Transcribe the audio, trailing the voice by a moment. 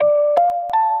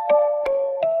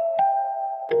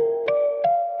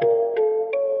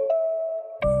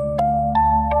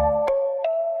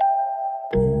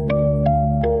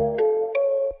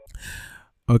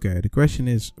Okay, the question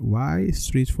is, why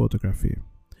street photography?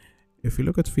 If you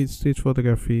look at street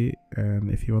photography and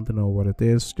if you want to know what it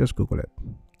is, just Google it.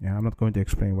 Yeah, I'm not going to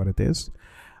explain what it is.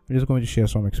 I'm just going to share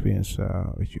some experience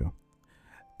with you.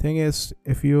 Thing is,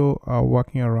 if you are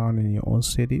walking around in your own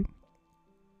city,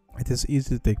 it is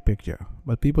easy to take picture,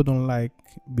 but people don't like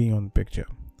being on picture.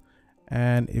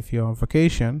 And if you're on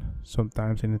vacation,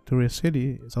 sometimes in a tourist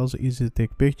city, it's also easy to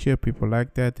take picture. People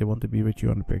like that. They want to be with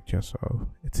you on the picture, so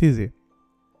it's easy.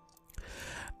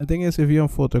 The thing is, if you're a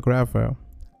photographer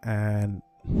and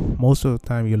most of the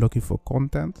time you're looking for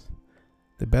content,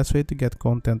 the best way to get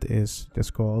content is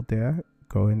just go out there,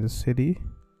 go in the city,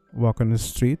 walk on the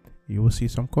street, you will see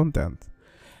some content.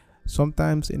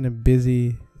 Sometimes in a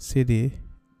busy city,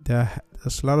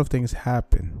 there's a lot of things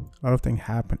happen.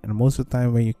 And most of the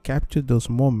time when you capture those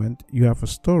moments, you have a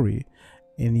story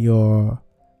in your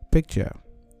picture,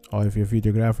 or if you're a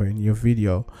videographer, in your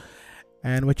video.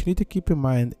 And what you need to keep in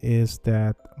mind is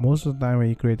that most of the time when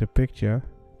you create a picture,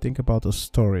 think about a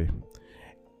story.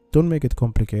 Don't make it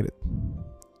complicated.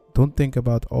 Don't think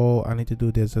about, oh, I need to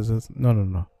do this.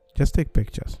 No. Just take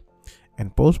pictures.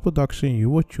 In post-production, you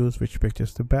will choose which picture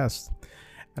is the best.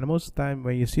 And most of the time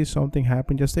when you see something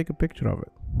happen, just take a picture of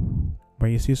it.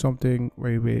 When you see something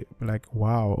where you be like,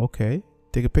 wow, okay,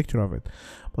 take a picture of it.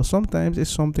 But sometimes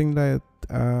it's something that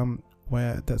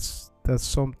where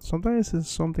sometimes it's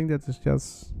something that is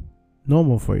just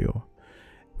normal for you.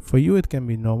 For you it can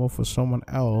be normal. For someone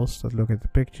else that look at the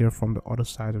picture from the other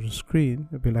side of the screen,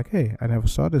 it'll be like, hey, I never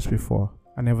saw this before.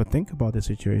 I never think about this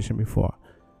situation before.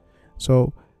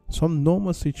 So some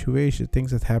normal situation,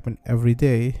 things that happen every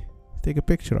day, take a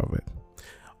picture of it.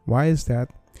 Why is that?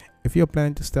 If you're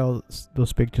planning to sell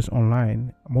those pictures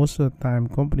online, most of the time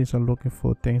companies are looking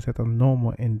for things that are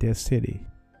normal in their city.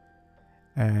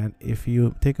 And if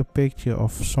you take a picture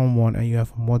of someone and you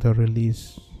have a model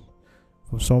release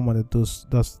from someone that does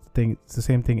the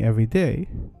same thing every day,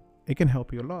 it can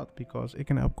help you a lot, because it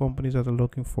can help companies that are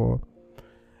looking for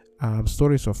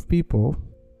stories of people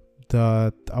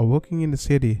that are working in the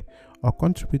city or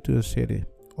contribute to the city,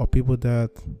 or people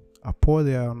that are poor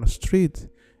there on the street.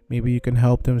 Maybe you can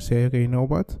help them say, okay, you know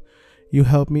what, you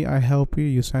help me, I help you,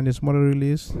 you sign this model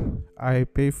release, I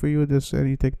pay for you this, and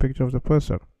you take a picture of the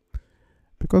person.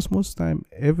 Because most of the time,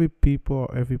 every people,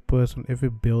 every person, every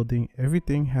building,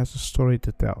 everything has a story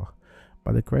to tell.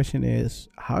 But the question is,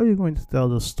 how are you going to tell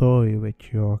the story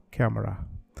with your camera?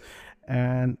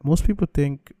 And most people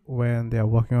think when they are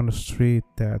walking on the street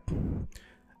that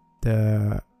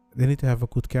they need to have a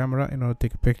good camera in order to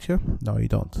take a picture. No, you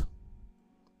don't.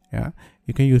 Yeah,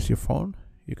 you can use your phone,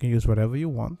 you can use whatever you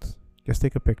want, just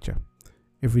take a picture.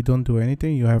 If you don't do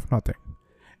anything, you have nothing.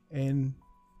 In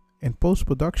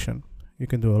post-production, you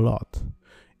can do a lot.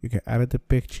 You can edit the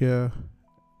picture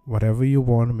whatever you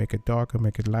want, make it darker,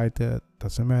 make it lighter,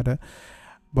 doesn't matter.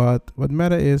 But what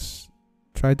matters is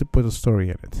try to put a story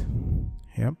in it.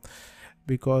 Yeah,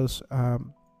 because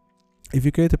if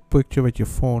you create a picture with your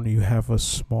phone, you have a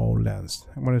small lens.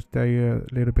 I'm going to tell you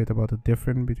a little bit about the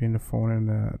difference between the phone and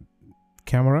the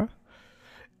camera.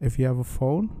 If you have a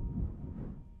phone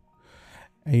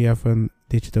and you have a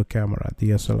digital camera,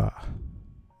 DSLR,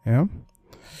 yeah,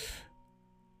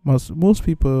 most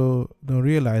people don't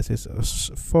realize it's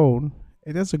a phone.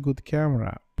 It has a good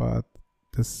camera, but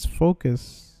this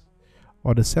focus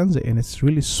or the sensor in it's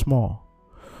really small.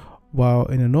 While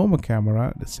in a normal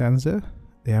camera, the sensor,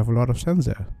 they have a lot of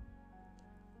sensor,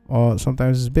 or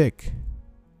sometimes it's big,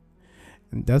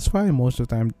 and that's why most of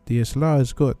the time DSLR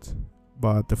is good,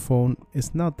 but the phone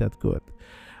is not that good.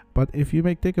 But if you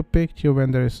take a picture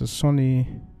when there is a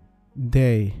sunny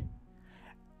day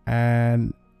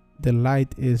and the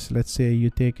light is, let's say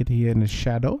you take it here in the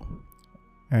shadow,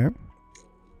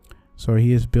 so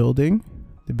he is building,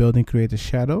 the building creates a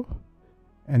shadow,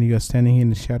 and you are standing in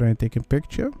the shadow and taking a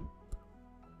picture,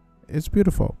 it's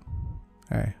beautiful.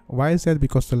 Why is that?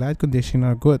 Because the light conditions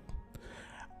are good.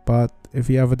 But if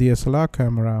you have a DSLR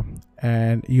camera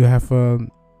and you have a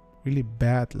really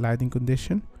bad lighting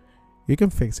condition, you can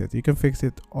fix it. You can fix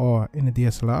it or in the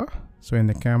DSLR, so in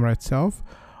the camera itself,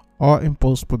 or in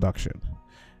post-production.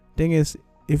 Thing is,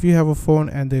 if you have a phone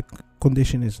and the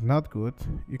condition is not good,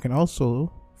 you can also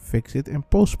fix it in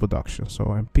post-production.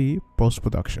 So in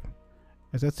post-production.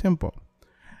 It's that simple.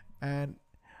 And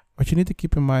what you need to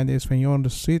keep in mind is when you're on the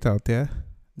street out there,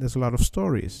 there's a lot of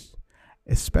stories,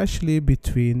 especially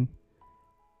between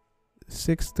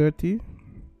 6:30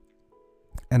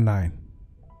 and 9.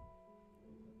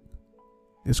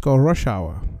 It's called rush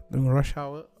hour. During rush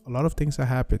hour, a lot of things are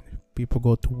happening. People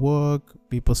go to work,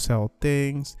 people sell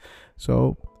things.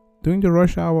 So during the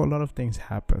rush hour, a lot of things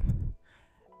happen.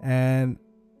 And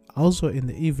Also in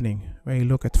the evening, when you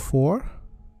look at 4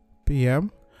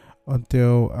 p.m.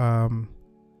 until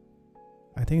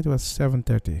I think it was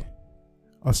 7:30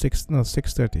 or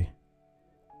 6:30.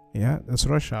 Yeah, that's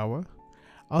rush hour.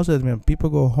 Also, when people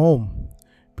go home,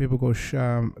 people go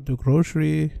do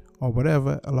grocery or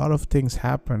whatever, a lot of things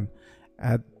happen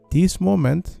at this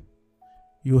moment.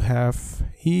 You have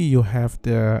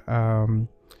the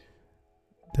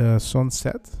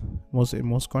sunset in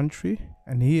most country,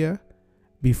 and here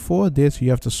before this you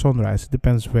have the sunrise. It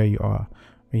depends where you are.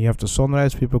 When you have the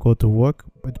sunrise, people go to work,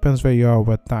 but it depends where you are,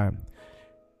 what time.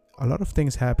 A lot of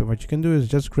things happen. What you can do is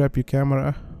just grab your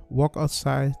camera, walk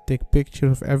outside, take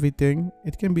pictures of everything.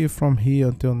 It can be from here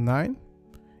until 9.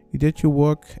 You did your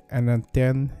work, and then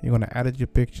 10 you're gonna edit your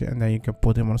picture, and then you can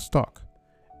put them on stock.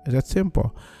 It's that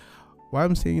simple. Why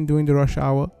I'm saying during the rush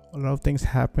hour, a lot of things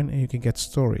happen and you can get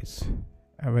stories.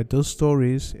 And with those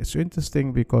stories, it's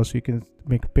interesting because you can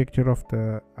make a picture of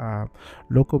the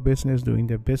local business doing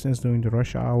their business during the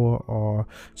rush hour, or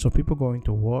some people going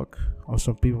to work, or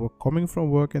some people coming from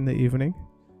work in the evening.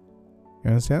 You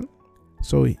understand?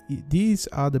 So these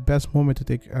are the best moments to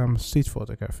take street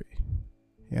photography.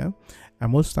 Yeah,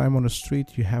 and most time on the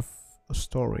street you have a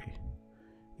story.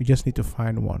 You just need to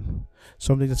find one.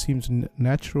 Something that seems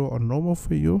natural or normal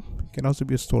for you can also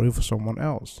be a story for someone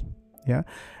else. Yeah,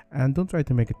 and don't try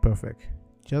to make it perfect.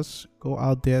 Just go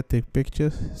out there, take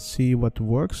pictures, see what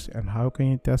works, and how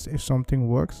can you test if something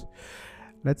works.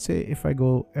 Let's say if I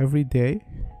go every day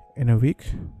in a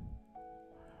week,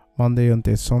 Monday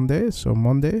until Sunday. So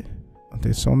Monday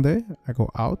until Sunday, I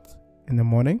go out in the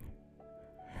morning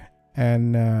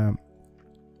and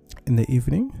in the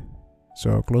evening.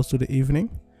 So close to the evening,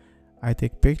 I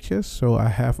take pictures. So I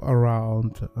have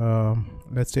around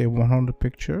let's say 100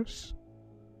 pictures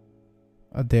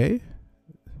a day.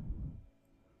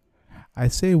 I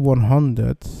say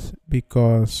 100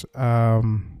 because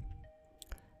when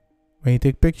you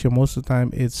take picture, most of the time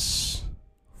it's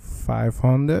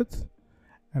 500,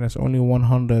 and there's only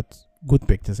 100 good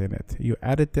pictures in it. You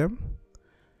edit them,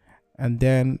 and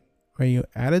then when you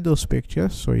edit those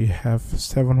pictures, so you have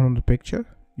 700 pictures,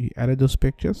 you edit those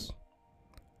pictures,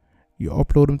 you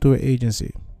upload them to an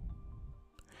agency.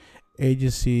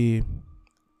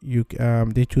 You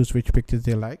they choose which pictures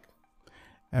they like,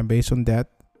 and based on that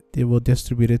they will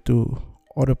distribute it to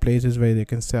other places where they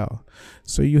can sell.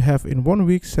 So you have in 1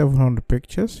 week 700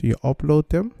 pictures. You upload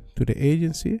them to the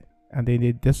agency, and then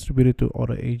they distribute it to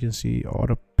other agency or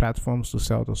other platforms to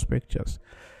sell those pictures.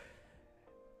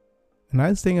 The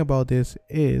nice thing about this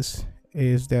is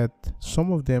that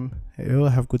some of them will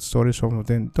have good stories, some of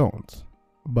them don't.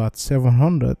 But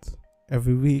 700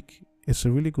 every week is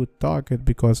a really good target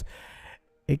because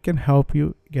it can help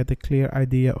you get a clear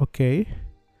idea, okay,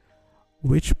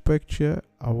 which picture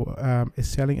is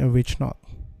selling and which not.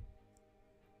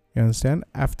 You understand?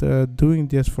 After doing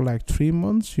this for like 3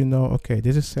 months, you know, okay,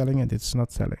 this is selling and it's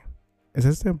not selling. It's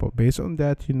as simple. Based on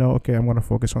that, you know, okay, I'm going to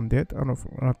focus on that, or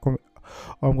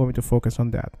I'm going to focus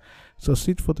on that. So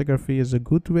street photography is a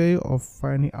good way of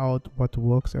finding out what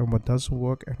works and what doesn't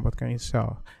work and what can you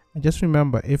sell. And just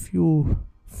remember, if you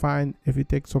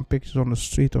take some pictures on the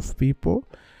street of people,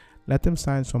 let them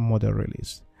sign some model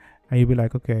release. And you'll be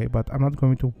like, okay, but I'm not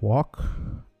going to walk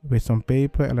with some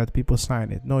paper and let people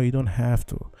sign it. No, you don't have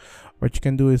to. What you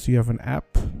can do is you have an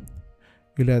app.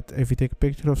 If you take a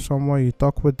picture of someone, you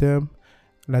talk with them,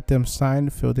 let them sign,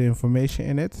 fill the information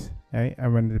in it, okay?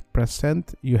 And when they press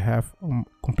send, you have a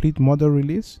complete model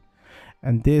release,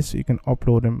 and this you can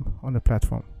upload them on the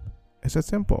platform. It's that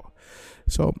simple.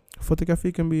 So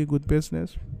photography can be a good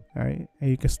business, right? And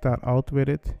you can start out with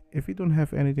it. If you don't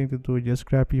have anything to do, just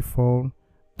grab your phone,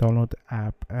 download the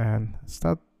app, and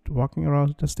start walking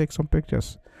around. Just take some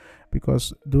pictures,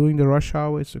 because during the rush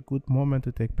hour it's a good moment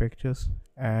to take pictures,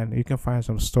 and you can find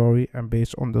some story, and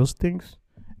based on those things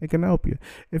it can help you.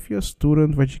 If you're a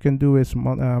student, what you can do is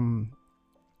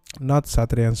not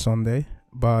Saturday and Sunday,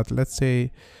 but let's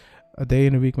say a day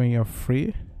in a week when you're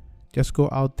free, just go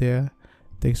out there,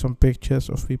 take some pictures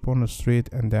of people on the street,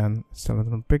 and then sell it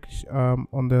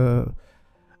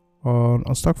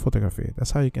on stock photography. That's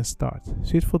how you can start.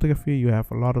 Street photography, you have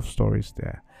a lot of stories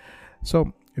there.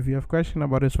 So if you have questions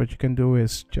about this, what you can do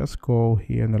is just go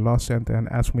here in the Law Center and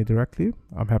ask me directly.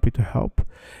 I'm happy to help.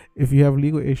 If you have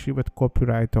legal issue with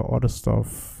copyright or other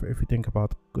stuff, if you think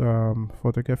about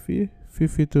photography, feel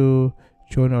free to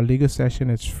join our legal session.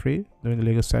 It's free. During the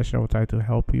legal session, I will try to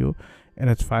help you and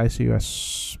advise you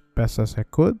as best as I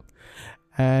could.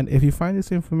 And if you find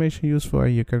this information useful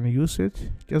and you can use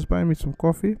it, just buy me some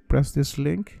coffee, press this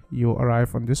link, you'll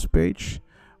arrive on this page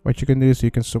What you can do is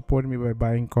you can support me by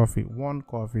buying coffee, 1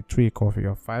 coffee, 3 coffee,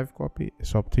 or 5 coffee.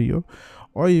 It's up to you.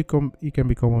 Or you can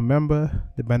become a member.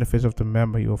 The benefits of the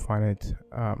member, you'll find it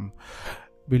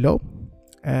below.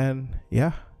 And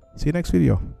yeah, see you next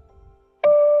video.